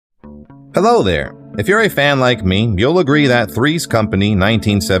Hello there. If you're a fan like me, you'll agree that Three's Company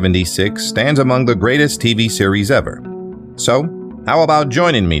 1976 stands among the greatest TV series ever. So, how about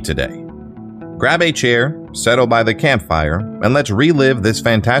joining me today? Grab a chair, settle by the campfire, and let's relive this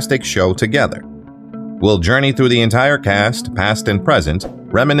fantastic show together. We'll journey through the entire cast, past and present,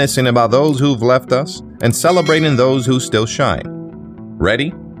 reminiscing about those who've left us and celebrating those who still shine.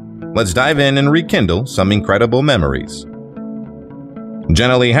 Ready? Let's dive in and rekindle some incredible memories.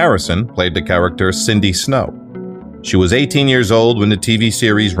 Jenna Lee Harrison played the character Cindy Snow. She was 18 years old when the TV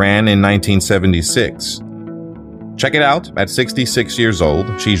series ran in 1976. Check it out, at 66 years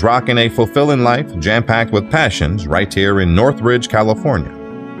old, she's rocking a fulfilling life jam-packed with passions right here in Northridge, California.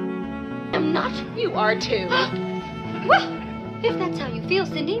 I'm not. You are too. Well, if that's how you feel,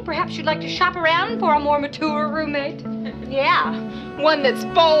 Cindy, perhaps you'd like to shop around for a more mature roommate. Yeah, one that's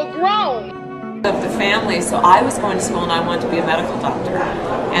full grown. Of the family, so I was going to school and I wanted to be a medical doctor.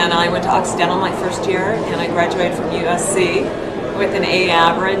 And I went to Occidental my first year and I graduated from USC with an A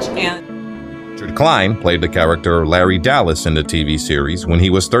average. And Richard Klein played the character Larry Dallas in the TV series when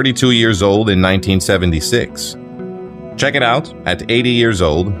he was 32 years old in 1976. Check it out, at 80 years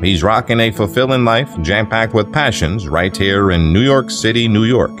old, he's rocking a fulfilling life jam-packed with passions right here in New York City, New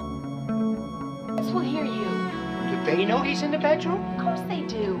York. This will hear you. Do they know he's in the bedroom? Of course they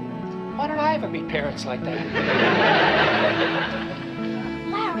do. Why don't I ever meet parents like that?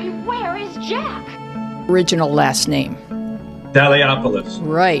 Larry, where is Jack? Original last name. Daliopoulos.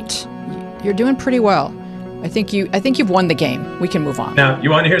 Right. You're doing pretty well. I think you've won the game. We can move on. Now, you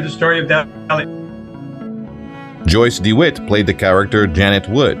want to hear the story of Dali? Joyce DeWitt played the character Janet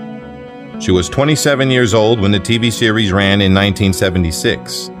Wood. She was 27 years old when the TV series ran in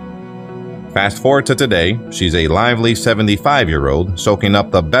 1976. Fast forward to today, she's a lively 75-year-old soaking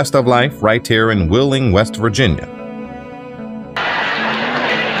up the best of life right here in Wheeling, West Virginia.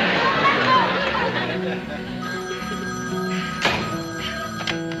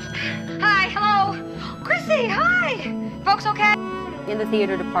 Hi, hello. Chrissy, hi. Folks okay? In the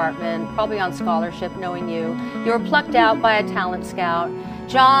theater department, probably on scholarship, knowing you. You were plucked out by a talent scout.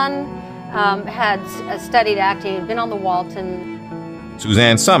 John had studied acting, been on the Walton.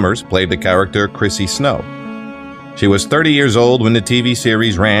 Suzanne Summers played the character Chrissy Snow. She was 30 years old when the TV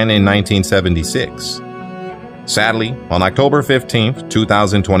series ran in 1976. Sadly, on October 15,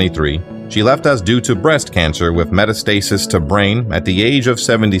 2023, she left us due to breast cancer with metastasis to brain at the age of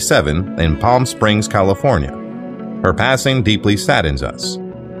 77 in Palm Springs, California. Her passing deeply saddens us.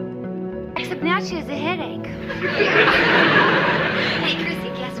 Except now she has a headache. Hey, Chrissy,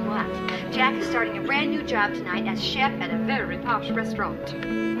 guess what? Jack is starting a brand new job tonight as chef at a very posh restaurant.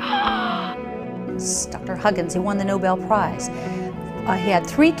 Dr. Huggins, he won the Nobel Prize. He had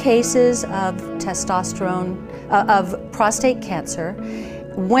 3 cases of of prostate cancer.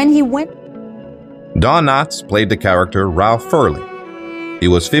 When he went... Don Knotts played the character Ralph Furley. He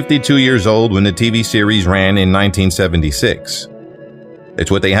was 52 years old when the TV series ran in 1976.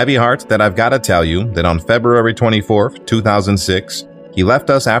 It's with a heavy heart that I've got to tell you that on February 24, 2006, he left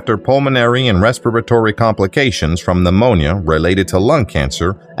us after pulmonary and respiratory complications from pneumonia related to lung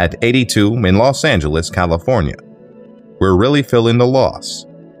cancer at 82 in Los Angeles, California. We're really feeling the loss.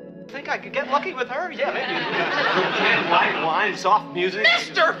 Think I could get lucky with her? Yeah, maybe. White wine, soft music.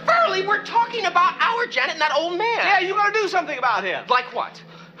 Mr. Furley, we're talking about our Janet and that old man. Yeah, you gotta do something about him. Like what?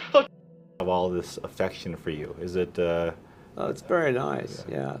 Of all this affection for you, is it? Oh, it's very nice.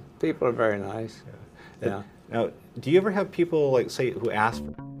 Yeah, people are very nice. Yeah. Now, do you ever have people like say who ask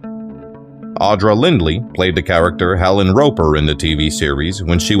for? Audra Lindley played the character Helen Roper in the TV series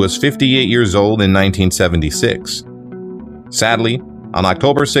when she was 58 years old in 1976. Sadly, on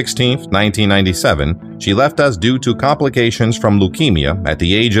October 16, 1997, she left us due to complications from leukemia at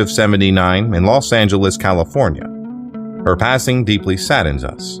the age of 79 in Los Angeles, California. Her passing deeply saddens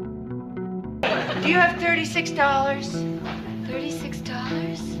us. Do you have $36?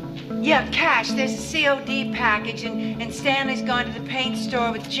 $36? Yeah, cash. There's a COD package, and Stanley's gone to the paint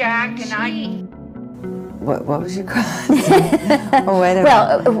store with Jack, and I... What was your question? Oh, wait a minute.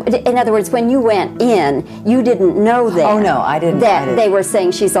 Well, in other words, when you went in, you didn't know that. Oh, no, I didn't. That they were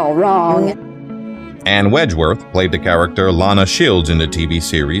saying she's all wrong. Ann Wedgeworth played the character Lana Shields in the TV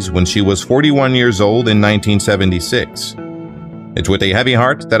series when she was 41 years old in 1976. It's with a heavy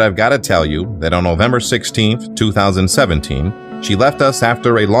heart that I've got to tell you that on November 16, 2017, she left us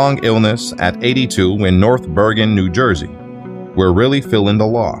after a long illness at 82 in North Bergen, New Jersey. We're really feeling the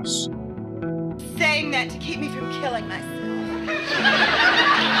loss. Saying that to keep me from killing myself.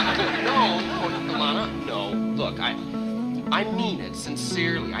 No, Lana, no. Look, I mean it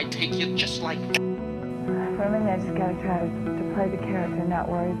sincerely. I take you just like that. For a minute, I just gotta try to play the character and not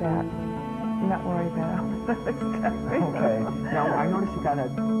worry about not worry about it. Okay. Now, I noticed you got a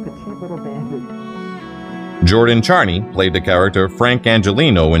petite little bandage. Jordan Charney played the character Frank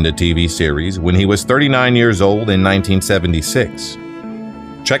Angelino in the TV series when he was 39 years old in 1976.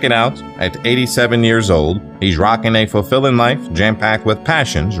 Check it out, at 87 years old, he's rocking a fulfilling life jam-packed with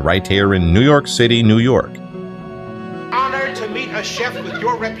passions right here in New York City, New York. Honored to meet a chef with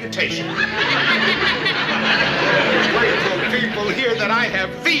your reputation. Great for people here that I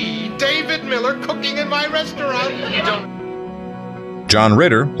have the David Miller cooking in my restaurant. You don't. John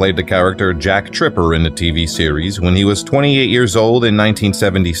Ritter played the character Jack Tripper in the TV series when he was 28 years old in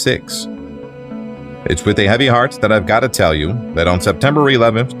 1976. It's with a heavy heart that I've got to tell you that on September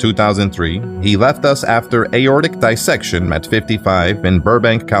 11, 2003, he left us after aortic dissection at 55 in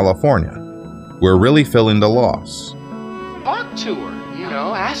Burbank, California. We're really feeling the loss. Talk to her, you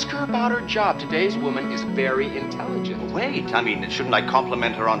know, ask her about her job. Today's woman is very intelligent. Wait, I mean, shouldn't I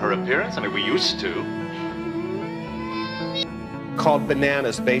compliment her on her appearance? I mean, we used to. Called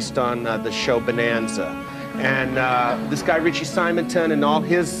Bananas, based on the show Bonanza. And this guy, Richie Simonton, and all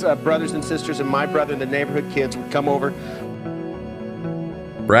his brothers and sisters and my brother and the neighborhood kids would come over.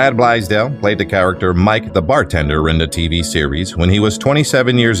 Brad Blaisdell played the character Mike the bartender in the TV series when he was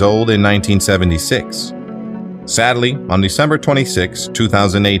 27 years old in 1976. Sadly, on December 26,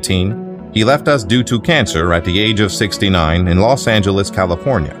 2018, he left us due to cancer at the age of 69 in Los Angeles,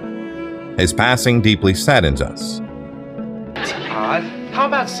 California. His passing deeply saddens us. Odd. How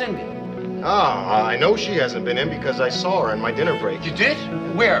about Cindy? I know she hasn't been in because I saw her in my dinner break. You did?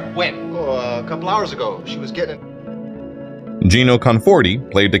 Where? When? Oh, a couple hours ago. She was getting... Gino Conforti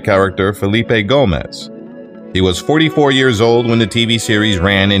played the character Felipe Gomez. He was 44 years old when the TV series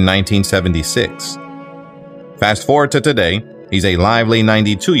ran in 1976. Fast forward to today, he's a lively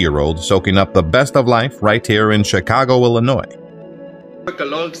 92-year-old soaking up the best of life right here in Chicago, Illinois. Work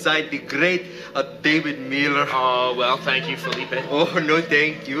alongside the great David Miller. Oh, well, thank you, Felipe. Oh, no,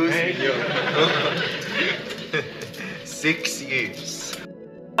 thank you. Thank you. 6 years.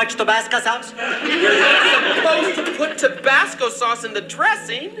 Much Tabasco sauce? You're supposed to put Tabasco sauce in the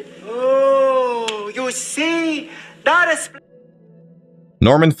dressing. Oh, you see, that is...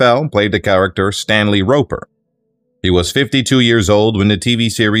 Norman Fell played the character Stanley Roper. He was 52 years old when the TV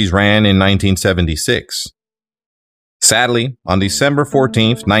series ran in 1976. Sadly, on December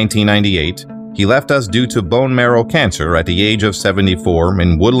 14, 1998, he left us due to bone marrow cancer at the age of 74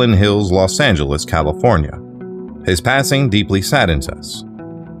 in Woodland Hills, Los Angeles, California. His passing deeply saddens us.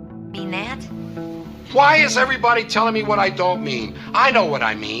 Mean that? Why is everybody telling me what I don't mean? I know what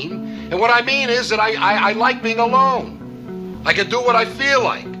I mean. And what I mean is that I like being alone. I can do what I feel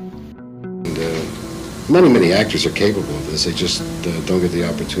like. And, many actors are capable of this. They just don't get the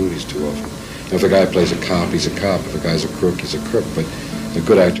opportunities too often. If a guy plays a cop, he's a cop. If a guy's a crook, he's a crook. But a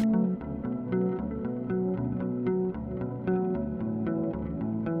good actor...